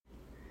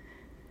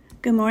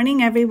Good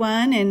morning,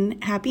 everyone,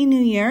 and Happy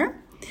New Year.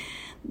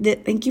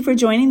 Thank you for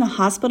joining the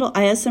Hospital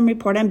ISM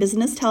Report on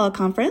Business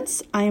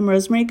teleconference. I am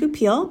Rosemary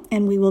Goupil,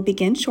 and we will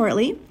begin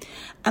shortly.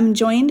 I'm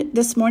joined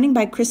this morning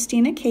by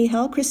Christina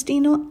Cahill.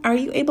 Christina, are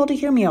you able to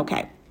hear me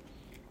okay?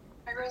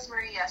 Hi,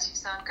 Rosemary. Yes, you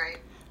sound great.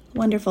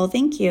 Wonderful.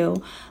 Thank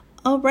you.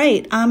 All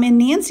right. And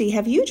Nancy,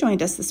 have you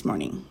joined us this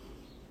morning?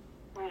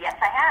 Yes,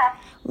 I have.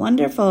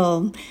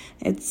 Wonderful.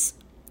 It's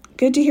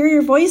good to hear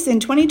your voice in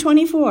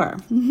 2024.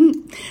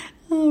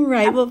 All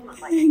right.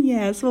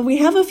 Absolutely. Well, we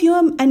have a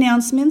few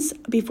announcements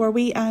before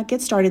we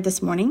get started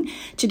this morning.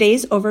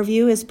 Today's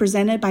overview is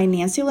presented by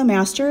Nancy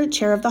LeMaster,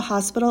 Chair of the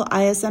Hospital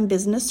ISM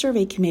Business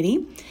Survey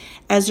Committee.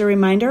 As a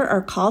reminder,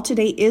 our call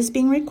today is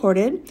being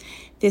recorded.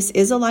 This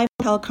is a live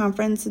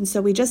teleconference, and so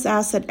we just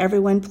ask that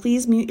everyone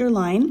please mute your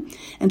line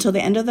until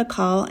the end of the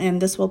call, and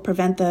this will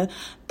prevent the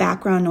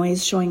background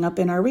noise showing up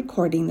in our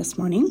recording this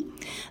morning.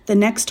 The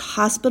next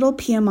hospital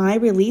PMI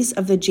release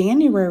of the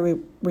January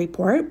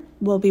report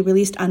will be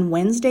released on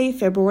Wednesday,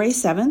 February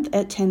 7th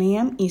at 10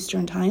 a.m.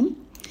 Eastern Time.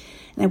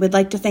 And I would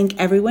like to thank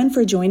everyone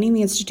for joining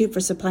the Institute for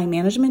Supply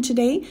Management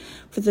today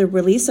for the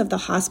release of the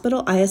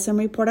Hospital ISM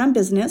Report on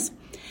Business.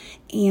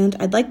 And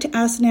I'd like to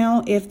ask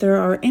now if there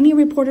are any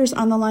reporters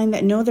on the line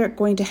that know they're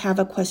going to have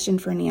a question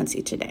for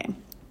Nancy today.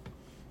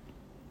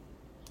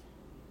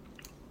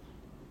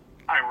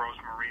 Hi,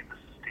 Rosemary. This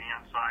is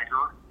Dan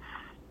Zeiger.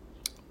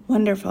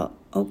 Wonderful.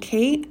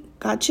 Okay,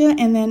 gotcha.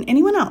 And then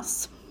anyone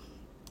else?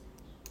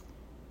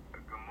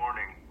 Good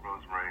morning,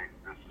 Rosemary.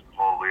 This is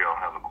Paul Leo. I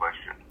have a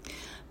question.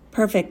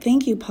 Perfect.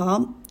 Thank you,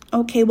 Paul.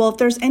 Okay, well, if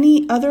there's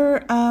any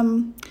other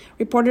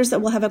reporters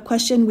that will have a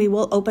question, we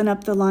will open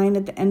up the line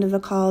at the end of the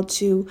call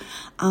to,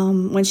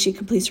 when she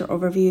completes her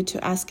overview,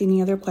 to ask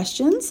any other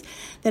questions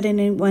that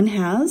anyone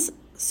has.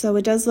 So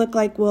it does look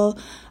like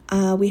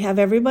we have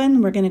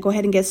everyone. We're going to go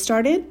ahead and get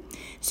started.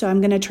 So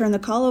I'm going to turn the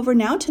call over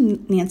now to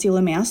Nancy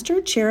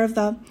LeMaster, Chair of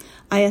the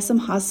ISM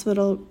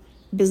Hospital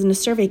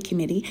Business Survey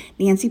Committee.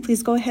 Nancy,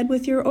 please go ahead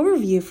with your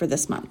overview for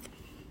this month.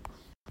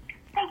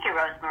 Thank you,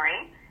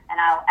 Rosemary. And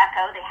I'll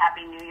echo the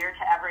Happy New Year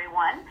to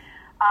everyone.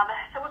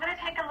 So we're going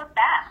to take a look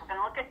back. We're going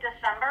to look at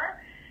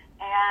December.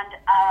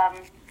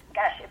 And,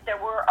 if there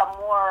were a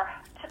more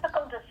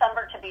typical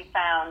December to be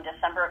found,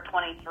 December of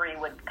 23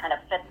 would kind of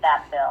fit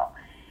that bill.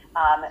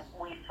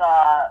 We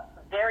saw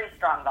very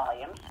strong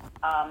volumes.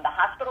 The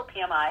hospital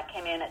PMI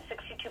came in at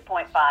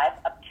 62.5,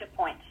 up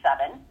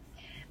 2.7.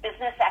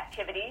 Business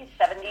activity,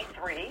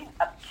 73,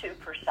 up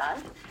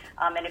 2%.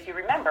 And if you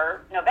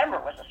remember, November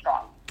was a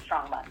strong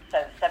month.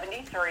 So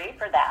 73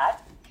 for that.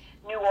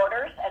 New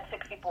orders at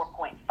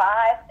 64.5,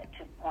 a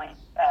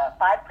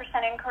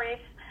 2.5% increase.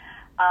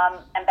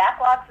 And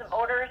backlogs of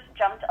orders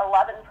jumped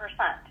 11%,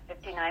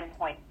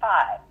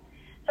 59.5.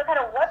 So kind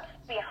of what's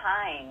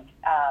behind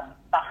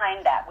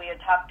that? We had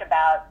talked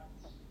about,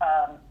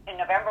 in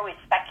November we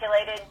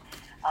speculated,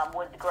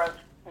 would the growth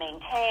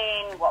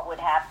maintain? What would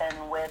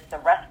happen with the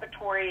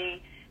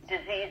respiratory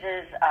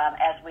diseases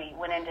as we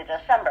went into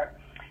December?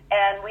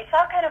 And we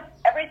saw kind of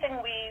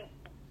everything we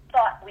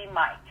thought we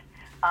might.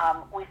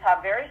 We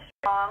saw very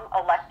strong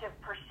elective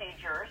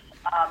procedures,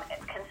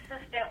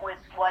 consistent with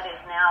what is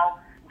now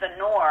the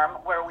norm,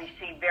 where we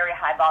see very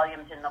high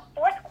volumes in the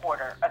fourth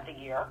quarter of the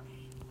year,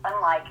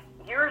 unlike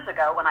years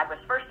ago when I was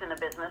first in the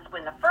business,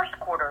 when the first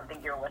quarter of the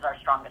year was our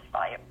strongest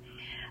volume.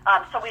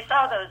 So we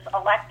saw those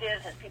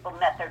electives as people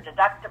met their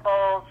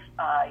deductibles,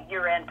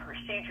 year-end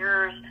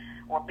procedures,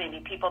 or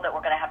maybe people that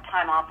were going to have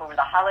time off over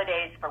the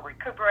holidays for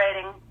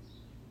recuperating.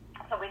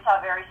 So we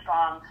saw very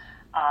strong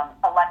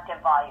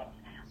elective volumes.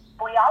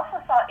 We also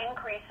saw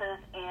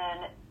increases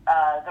in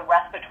the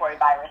respiratory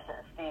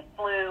viruses, the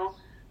flu,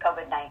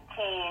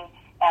 COVID-19,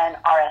 and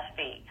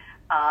RSV.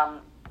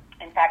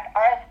 In fact,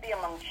 RSV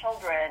among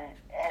children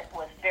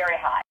was very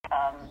high.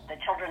 The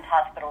children's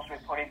hospitals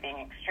reported being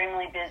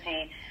extremely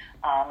busy.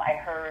 I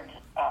heard,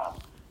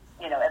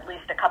 at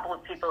least a couple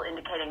of people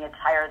indicating it's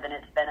higher than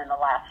it's been in the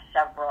last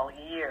several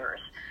years.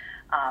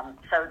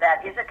 So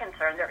that is a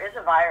concern. There is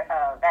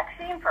a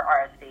vaccine for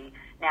RSV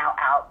now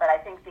out, but I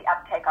think the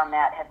uptake on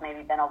that has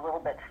maybe been a little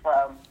bit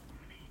slow.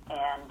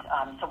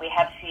 And so we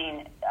have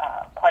seen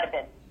quite a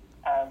bit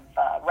of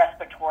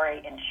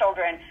respiratory in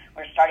children.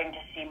 We're starting to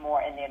see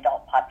more in the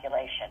adult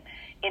population.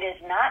 It is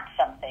not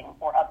something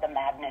or of the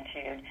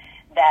magnitude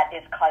that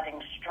is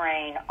causing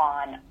strain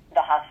on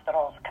the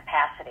hospital's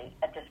capacity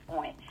at this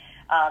point.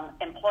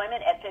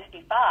 Employment at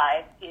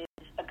 55 is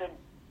a good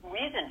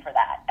reason for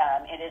that.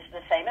 It is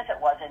the same as it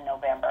was in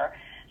November.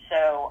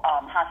 So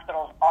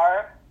hospitals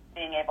are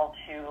being able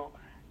to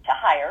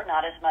hire,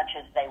 not as much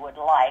as they would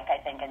like, I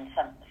think, in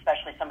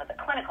especially some of the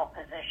clinical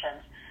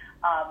positions,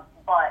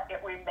 but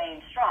it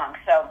remains strong.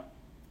 So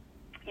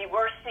you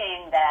were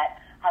seeing that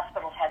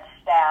hospitals had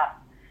staff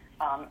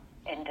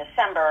in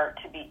December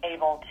to be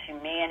able to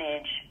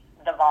manage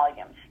the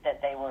volumes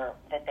that they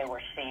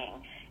were seeing,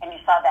 and you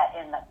saw that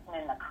in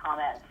the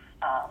comments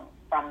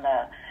from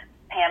the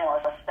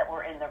panelists that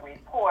were in the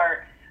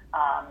report,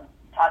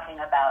 talking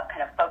about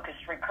kind of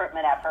focused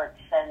recruitment efforts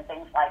and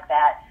things like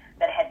that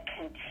had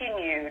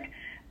continued,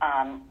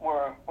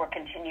 were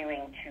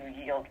continuing to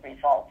yield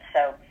results.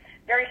 So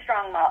very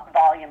strong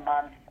volume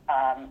month,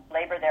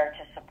 labor there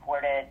to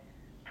support it,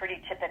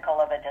 pretty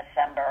typical of a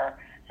December.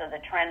 So the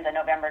trend, the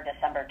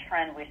November-December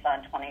trend we saw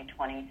in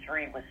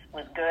 2023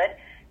 was good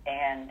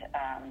and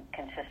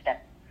consistent.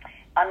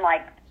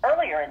 Unlike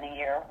earlier in the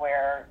year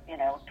where,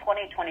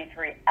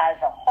 2023 as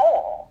a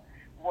whole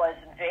was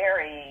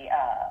very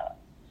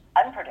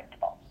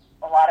unpredictable,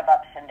 a lot of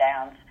ups and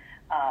downs.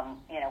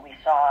 We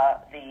saw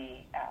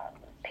the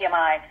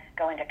PMI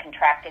go into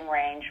contracting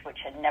range, which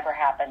had never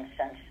happened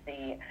since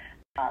the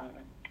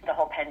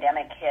whole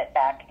pandemic hit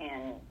back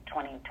in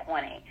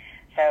 2020.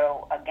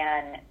 So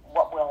again,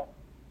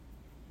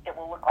 it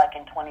will look like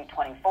in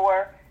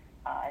 2024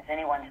 is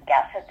anyone's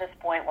guess at this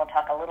point. We'll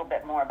talk a little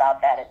bit more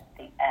about that at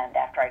the end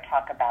after I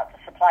talk about the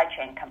supply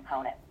chain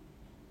component.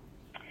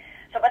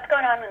 So what's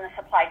going on in the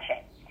supply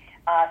chain?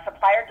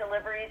 Supplier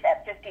deliveries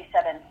at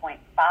 57.5,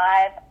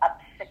 up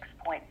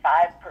 6.5%,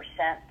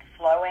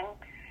 slowing.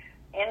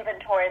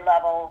 Inventory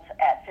levels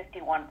at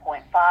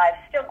 51.5,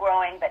 still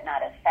growing, but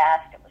not as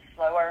fast. It was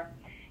slower.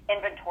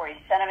 Inventory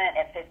sentiment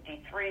at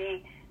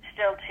 53,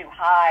 still too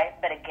high,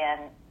 but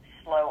again,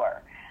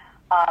 slower.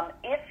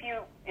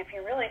 If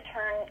you really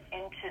turn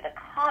into the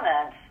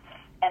comments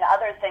and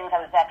other things, I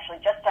was actually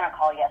just on a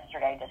call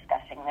yesterday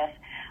discussing this.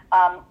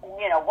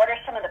 What are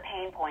some of the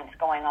pain points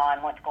going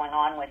on? What's going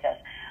on with this?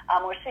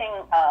 We're seeing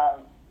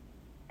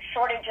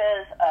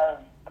shortages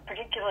of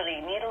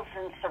particularly needles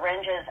and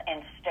syringes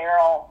and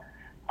sterile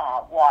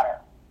water.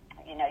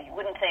 You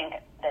wouldn't think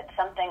that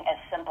something as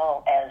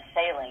simple as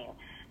saline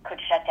could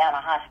shut down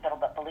a hospital,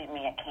 but believe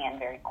me, it can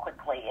very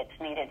quickly. It's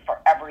needed for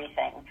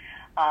everything.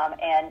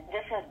 And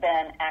this has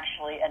been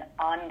actually an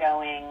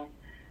ongoing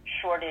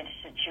shortage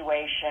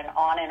situation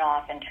on and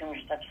off in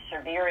terms of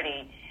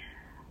severity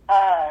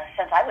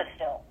since I was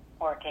still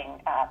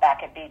working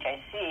back at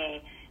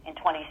BJC in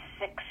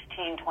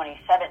 2016,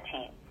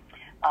 2017.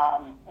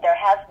 There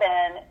has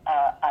been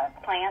a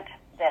plant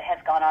that has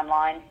gone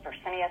online.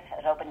 Fresenius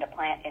has opened a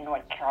plant in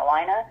North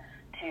Carolina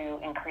to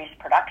increase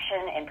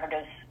production and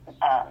produce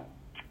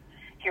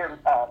here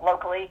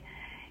locally.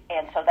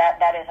 And so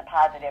that is a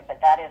positive,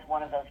 but that is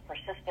one of those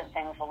persistent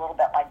things, a little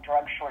bit like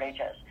drug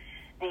shortages.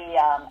 The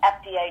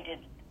FDA did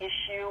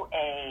issue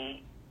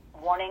a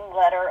warning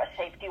letter, a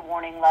safety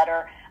warning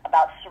letter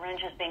about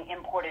syringes being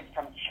imported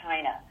from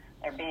China.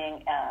 They're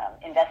being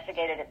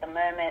investigated at the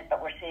moment,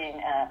 but we're seeing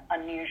an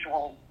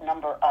unusual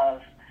number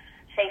of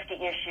safety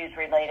issues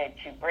related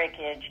to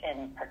breakage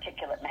and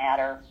particulate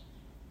matter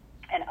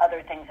and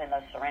other things in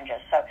those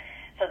syringes.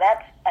 So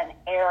that's an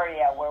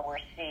area where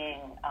we're seeing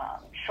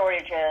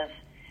shortages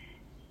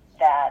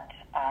that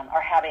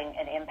are having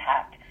an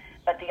impact.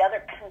 But the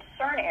other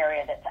concern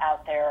area that's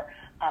out there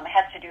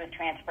has to do with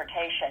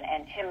transportation.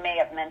 And Tim may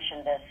have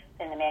mentioned this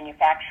in the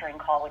manufacturing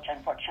call, which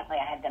unfortunately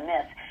I had to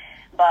miss.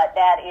 But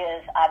that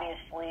is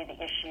obviously the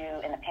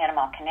issue in the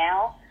Panama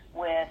Canal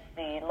with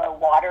the low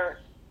water,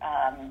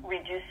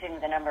 reducing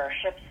the number of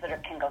ships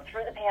that can go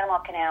through the Panama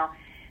Canal,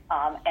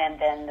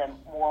 and then the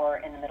war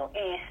in the Middle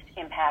East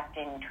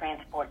impacting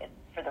transport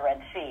for the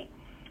Red Sea.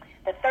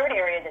 The third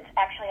area that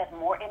actually has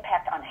more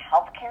impact on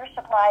healthcare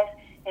supplies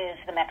is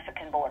the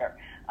Mexican border.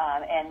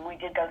 And we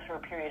did go through a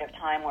period of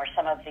time where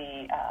some of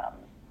the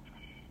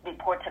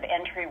ports of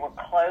entry were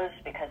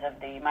closed because of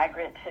the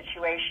migrant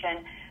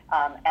situation.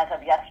 As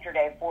of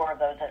yesterday, 4 of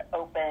those had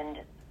opened,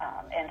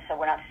 and so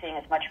we're not seeing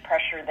as much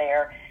pressure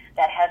there.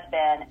 That has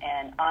been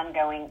an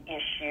ongoing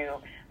issue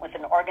with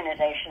an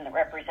organization that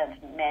represents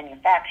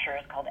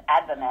manufacturers called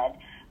AHRMM,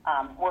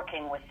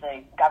 working with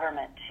the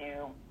government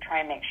to try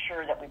and make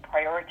sure that we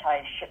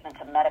prioritize shipments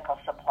of medical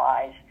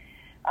supplies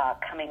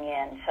coming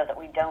in so that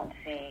we don't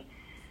see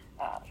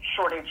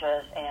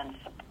shortages and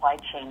supply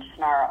chain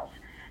snarls.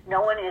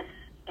 No one is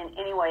in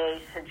any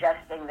way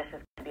suggesting this is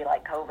going to be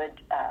like COVID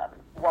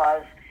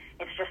was.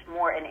 It's just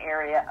more an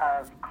area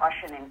of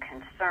caution and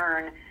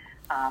concern.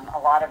 A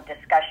lot of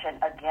discussion,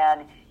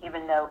 again,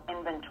 even though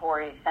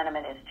inventory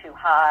sentiment is too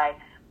high,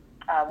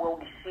 will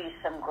we see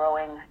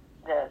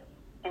the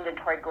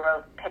inventory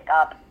growth pick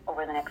up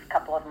over the next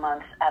couple of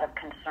months out of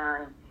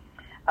concern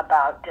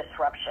about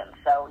disruption.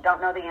 So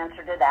don't know the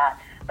answer to that.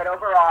 But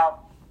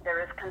overall,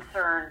 there is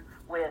concern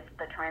with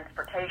the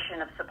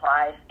transportation of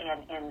supplies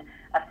and in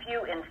a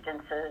few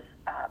instances,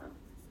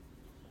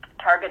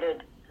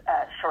 targeted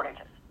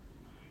shortages.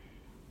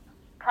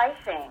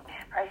 Pricing.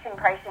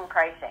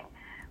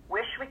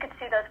 Wish we could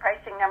see those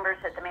pricing numbers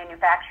that the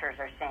manufacturers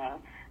are seeing.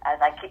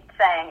 As I keep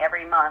saying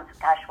every month,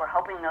 gosh, we're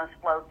hoping those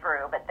flow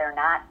through, but they're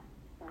not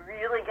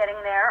really getting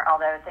there,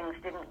 although things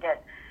didn't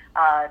get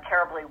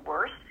terribly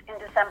worse in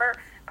December.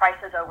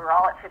 Prices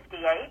overall at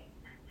 58,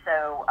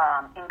 so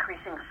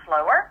increasing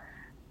slower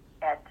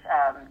at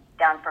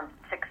down from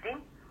 60.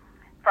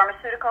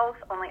 Pharmaceuticals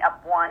only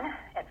up 1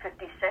 at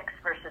 56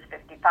 versus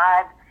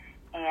 55,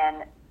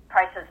 and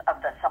prices of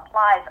the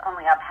supplies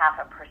only up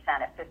 0.5%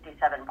 at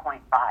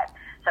 57.5.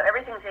 So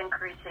everything's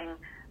increasing,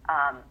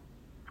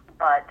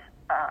 but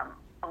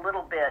a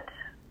little bit,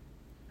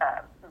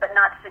 but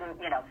not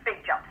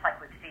big jumps like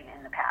we've seen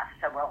in the past.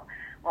 So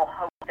we'll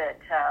hope that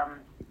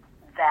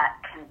that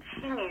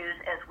continues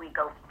as we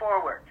go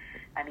forward.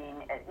 I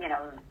mean,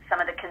 some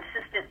of the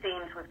consistent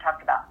themes we've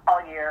talked about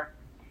all year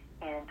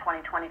in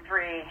 2023,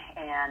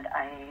 and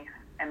I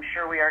am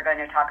sure we are going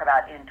to talk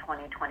about in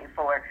 2024,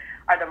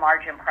 are the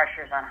margin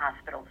pressures on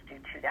hospitals due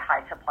to the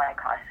high supply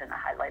costs and the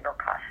high labor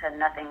costs, and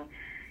nothing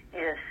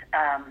is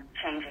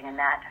changing in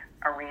that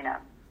arena.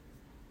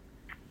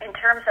 In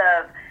terms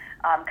of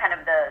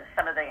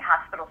some of the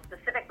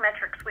hospital-specific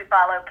metrics we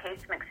follow,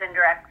 case mix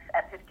index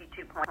at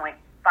 52.5,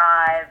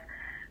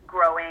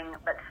 growing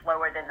but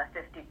slower than the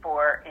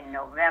 54 in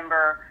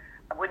November.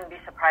 I wouldn't be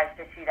surprised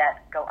to see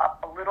that go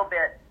up a little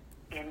bit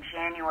in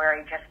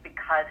January just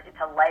because it's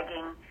a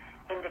lagging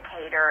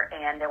indicator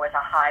and there was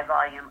a high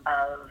volume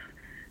of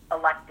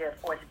elective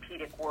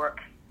orthopedic work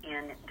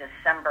in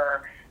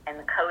December, and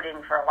the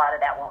coding for a lot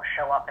of that won't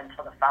show up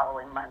until the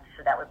following month,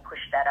 so that would push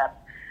that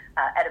up.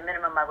 At a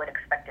minimum, I would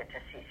expect it to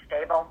see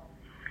stable.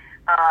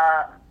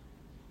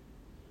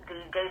 The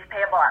days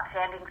payable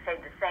outstanding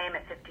stayed the same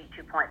at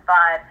 52.5.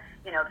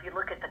 If you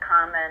look at the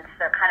comments,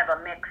 they're kind of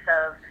a mix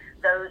of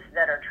those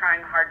that are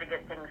trying hard to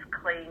get things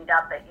cleaned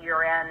up at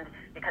year end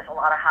because a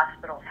lot of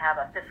hospitals have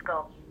a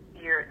fiscal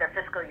year, their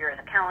fiscal year is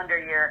a calendar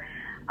year,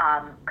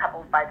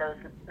 coupled by those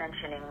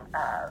mentioning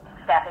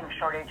staffing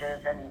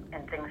shortages and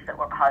things that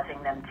were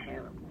causing them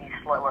to be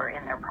slower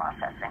in their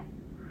processing.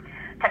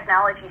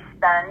 Technology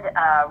spend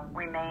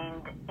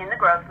remained in the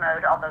growth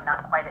mode, although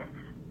not quite as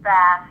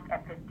fast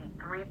at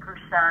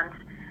 53%.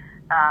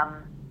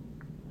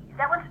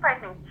 That one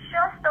surprised me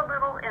just a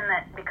little in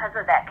that because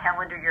of that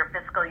calendar year,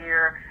 fiscal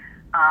year,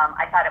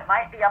 I thought it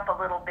might be up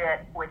a little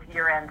bit with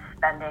year-end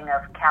spending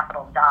of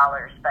capital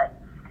dollars, but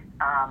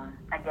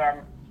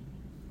again,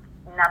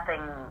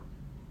 nothing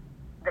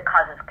that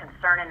causes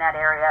concern in that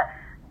area.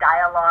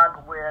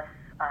 Dialogue with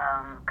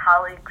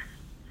colleagues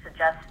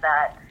suggests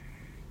that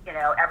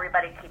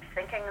everybody keeps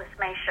thinking this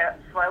may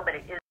slow, but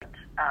it isn't.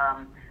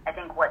 I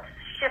think what's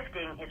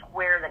shifting is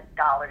where the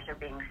dollars are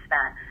being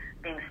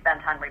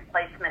spent on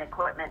replacement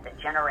equipment that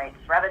generates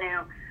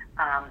revenue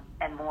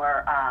and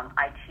more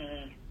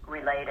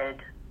IT-related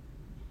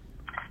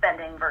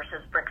spending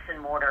versus bricks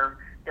and mortar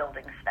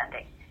building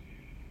spending.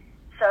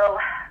 So,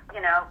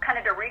 kind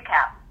of to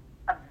recap,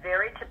 a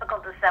very typical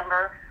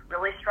December,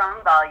 really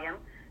strong volume.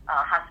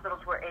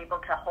 Hospitals were able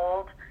to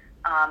hold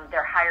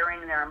their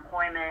hiring, their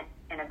employment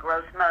in a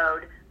growth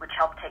mode, which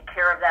helped take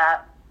care of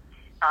that.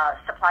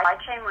 Supply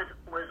chain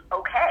was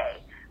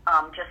okay.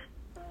 Just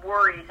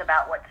worries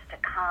about what's to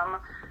come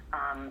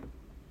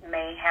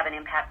may have an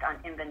impact on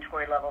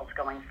inventory levels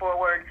going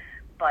forward,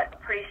 but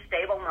pretty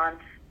stable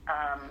months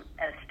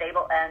and a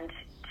stable end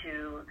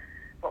to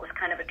what was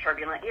kind of a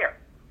turbulent year.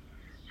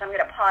 So I'm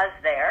going to pause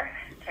there,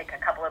 take a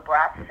couple of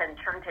breaths, and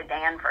turn to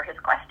Dan for his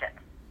question.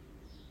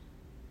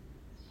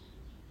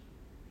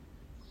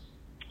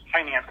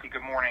 Hi, Nancy.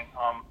 Good morning.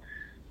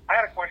 I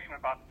had a question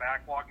about the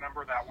backlog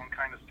number. That one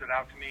kind of stood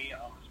out to me,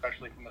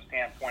 especially from the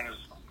standpoint as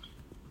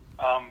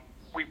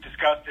we've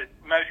discussed, it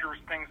measures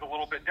things a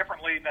little bit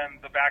differently than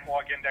the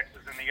backlog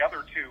indexes in the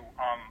other two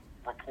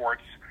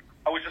reports.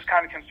 I was just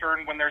kind of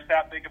concerned when there's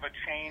that big of a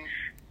change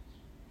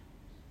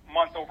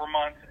month over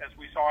month, as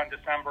we saw in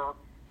December,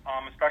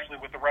 especially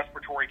with the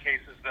respiratory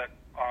cases that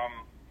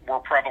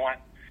were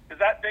prevalent. Is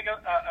that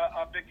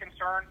a big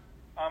concern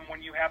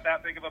when you have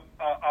that big of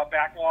a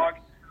backlog?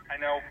 I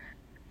know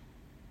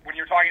when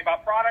you're talking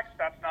about products,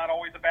 that's not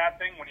always a bad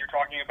thing. When you're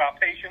talking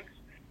about patients,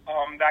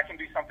 that can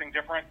be something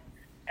different.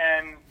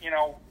 And,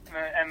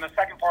 and the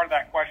second part of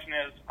that question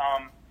is,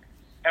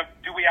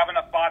 do we have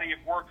enough body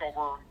of work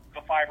over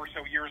the 5 or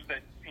so years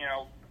that,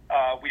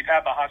 we've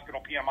had the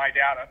hospital PMI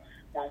data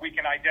where we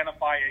can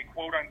identify a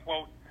quote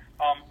unquote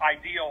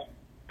ideal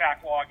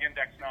backlog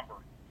index number?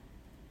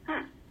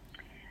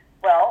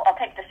 Well, I'll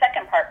take the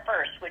second part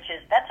first, which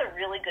is that's a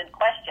really good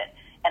question.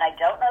 And I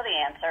don't know the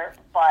answer,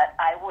 but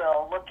I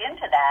will look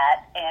into that,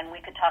 and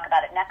we could talk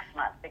about it next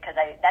month because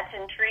that's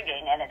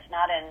intriguing, and it's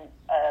not in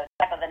a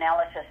type of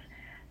analysis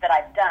that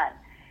I've done.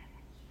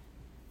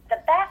 The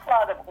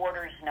backlog of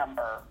orders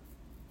number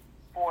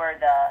for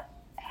the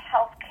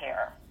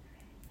healthcare,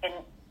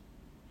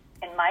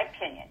 in my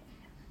opinion,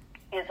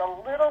 is a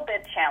little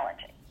bit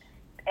challenging.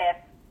 If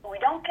we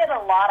don't get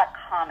a lot of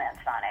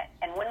comments on it,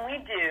 and when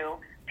we do,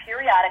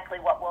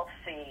 periodically what we'll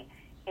see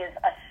is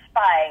a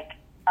spike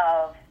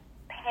of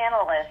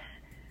panelists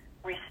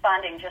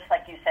responding just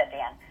like you said,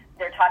 Dan.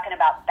 They're talking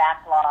about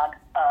backlog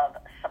of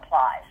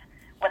supplies.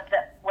 What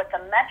the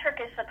metric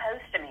is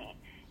supposed to mean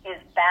is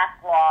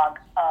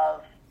backlog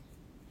of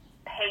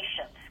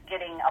patients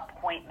getting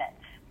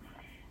appointments.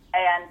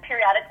 And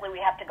periodically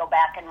we have to go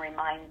back and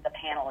remind the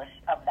panelists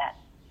of that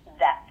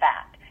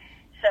fact.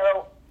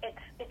 So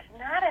it's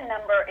not a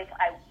number.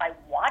 I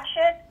watch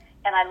it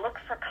and I look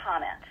for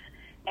comments.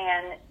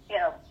 And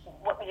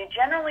what you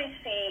generally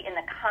see in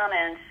the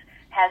comments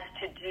has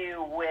to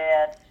do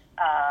with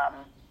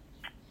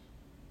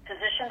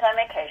physicians on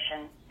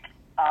vacation,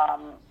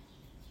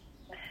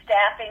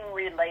 staffing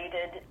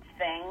related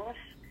things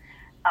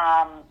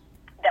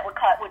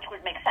which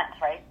would make sense,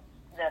 right?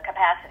 The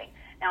capacity.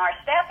 Now our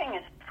staffing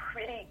is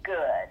pretty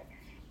good,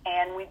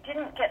 and we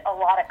didn't get a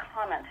lot of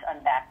comments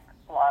on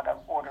backlog of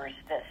orders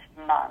this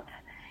month.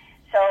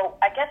 So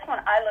I guess when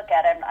I look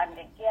at it, I'm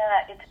like,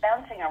 yeah, it's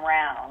bouncing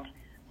around,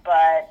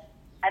 but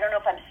I don't know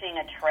if I'm seeing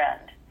a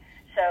trend.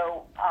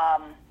 So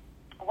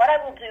what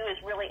I will do is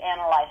really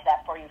analyze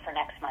that for you for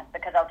next month,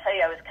 because I'll tell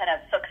you, I was kind of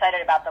so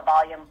excited about the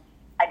volume,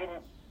 I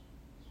didn't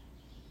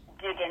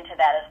dig into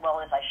that as well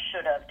as I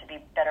should have to be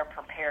better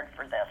prepared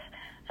for this.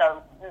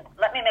 So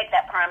let me make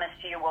that promise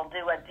to you. We'll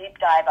do a deep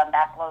dive on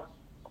backlog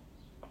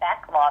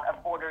of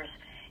orders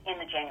in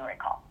the January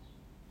call.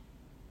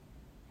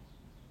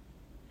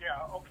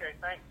 Yeah, okay,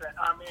 thanks.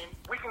 I mean,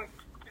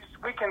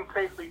 we can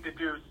safely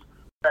deduce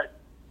that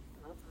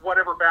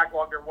whatever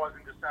backlog there was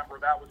in December,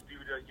 that was due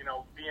to,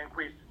 the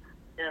increase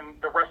in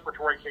the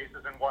respiratory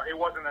cases, and it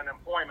wasn't an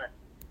employment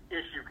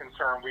issue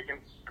concern. We can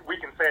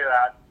say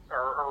that.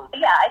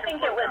 Yeah, I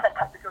think it was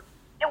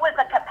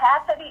a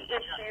capacity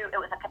issue. It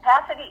was a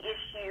capacity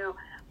issue,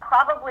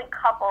 probably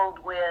coupled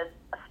with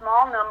a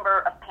small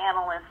number of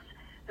panelists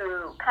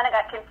who kind of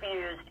got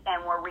confused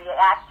and were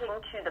reacting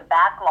to the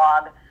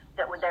backlog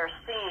that they're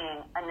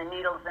seeing in the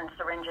needles and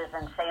syringes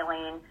and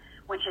saline,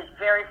 which is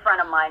very front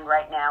of mind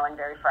right now and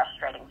very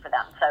frustrating for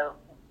them. So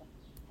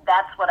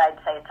that's what I'd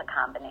say it's a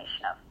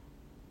combination of.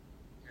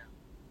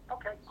 Yeah.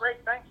 Okay, great,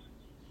 thanks.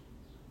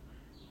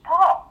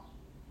 Paul.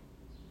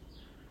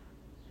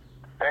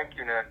 Thank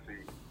you,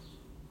 Nancy.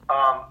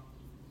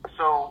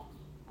 So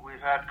we've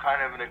had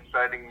kind of an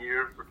exciting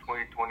year for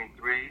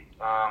 2023.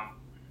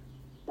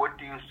 What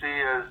do you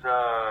see as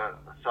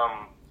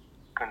some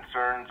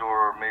concerns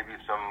or maybe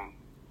some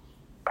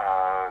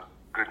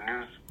good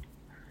news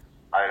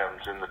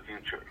items in the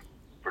future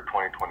for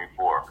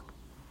 2024?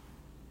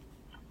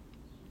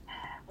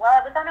 Well,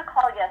 I was on a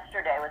call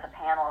yesterday with a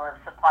panel of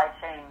supply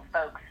chain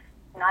folks,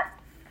 not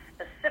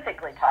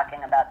specifically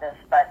talking about this,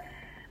 but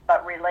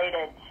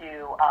related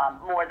to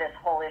more this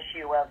whole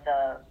issue of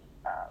the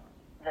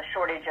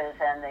shortages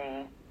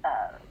and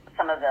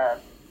some of the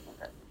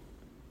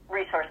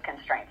resource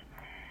constraints.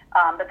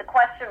 But the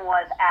question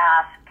was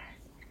asked,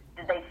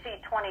 did they see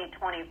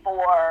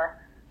 2024,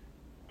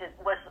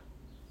 was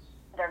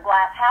their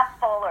glass half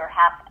full or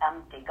half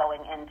empty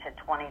going into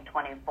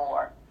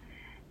 2024?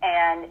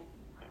 And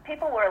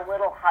people were a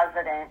little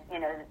hesitant.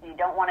 You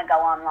don't want to go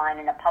online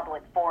in a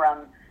public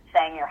forum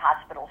saying your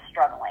hospital's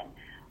struggling.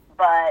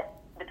 But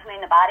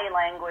between the body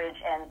language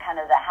and kind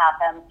of the half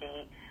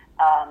empty,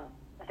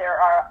 there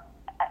are,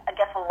 I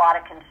guess, a lot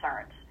of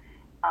concerns.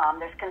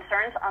 There's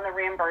concerns on the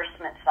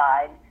reimbursement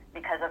side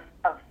because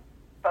of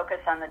focus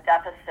on the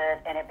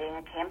deficit and it being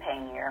a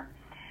campaign year,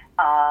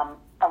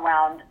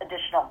 around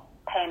additional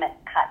payment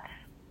cuts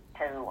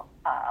to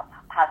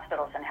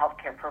hospitals and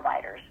healthcare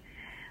providers,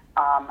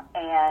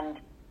 and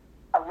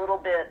a little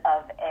bit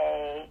of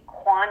a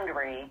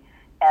quandary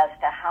as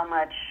to how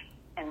much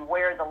and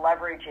where the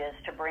leverage is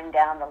to bring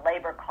down the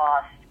labor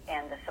cost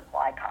and the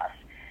supply cost.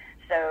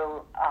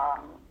 So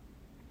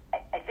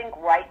I think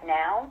right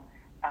now,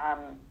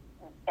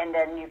 and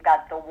then you've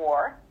got the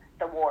wars,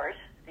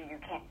 the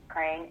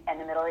Ukraine and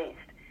the Middle East.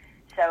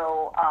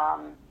 So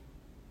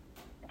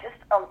just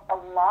a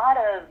lot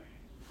of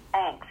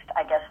angst,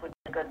 I guess would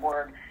be a good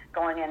word,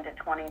 going into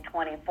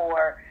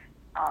 2024,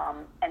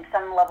 and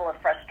some level of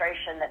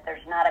frustration that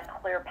there's not a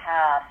clear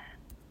path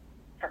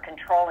for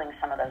controlling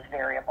some of those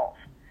variables.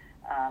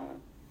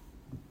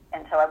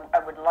 And so I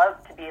would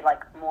love to be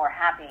more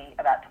happy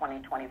about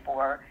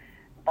 2024,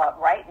 but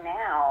right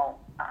now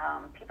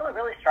people are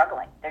really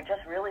struggling. They're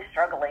just really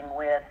struggling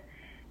with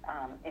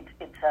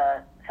it's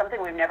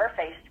something we've never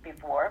faced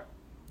before,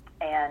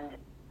 and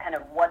kind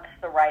of what's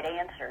the right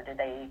answer? Do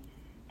they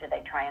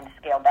try and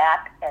scale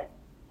back?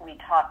 We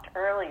talked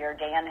earlier,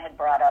 Dan had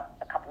brought up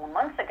a couple of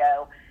months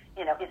ago,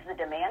 is the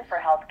demand for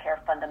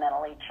healthcare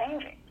fundamentally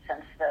changing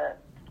since the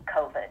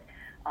COVID?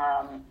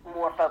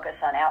 More focus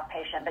on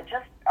outpatient, but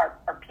just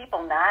are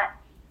people not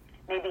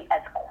maybe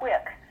as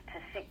quick to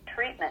seek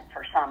treatment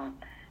for some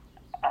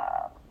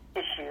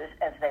issues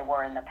as they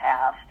were in the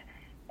past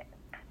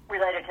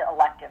related to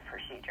elective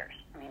procedures?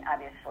 I mean,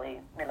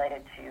 obviously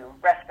related to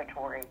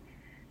respiratory,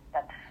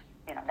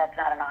 that's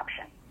not an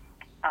option.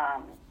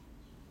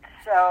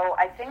 So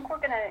I think we're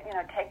going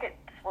to take it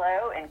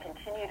slow and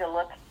continue to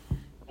look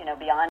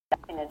beyond,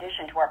 in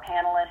addition to our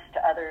panelists,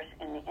 to others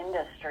in the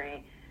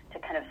industry, to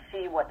kind of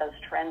see what those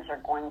trends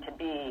are going to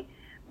be.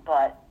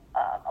 But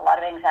a lot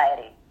of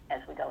anxiety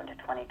as we go into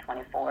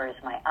 2024 is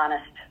my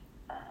honest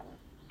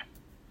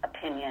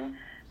opinion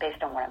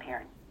based on what I'm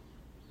hearing.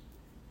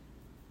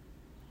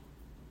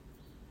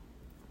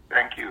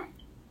 Thank you.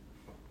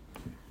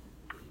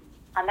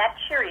 On that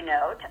cheery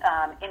note,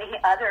 any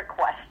other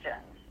questions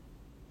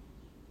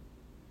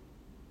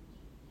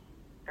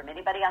from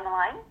anybody on the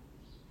line?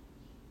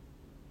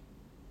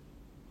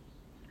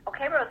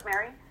 Okay,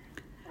 Rosemary,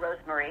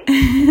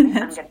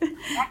 I'm going to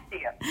back to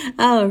you.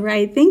 All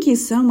right. Thank you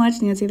so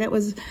much, Nancy. That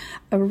was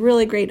a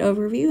really great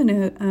overview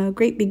and a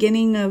great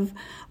beginning of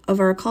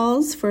our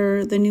calls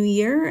for the new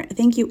year.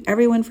 Thank you,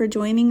 everyone, for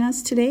joining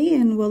us today,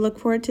 and we'll look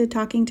forward to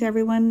talking to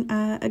everyone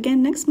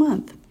again next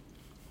month.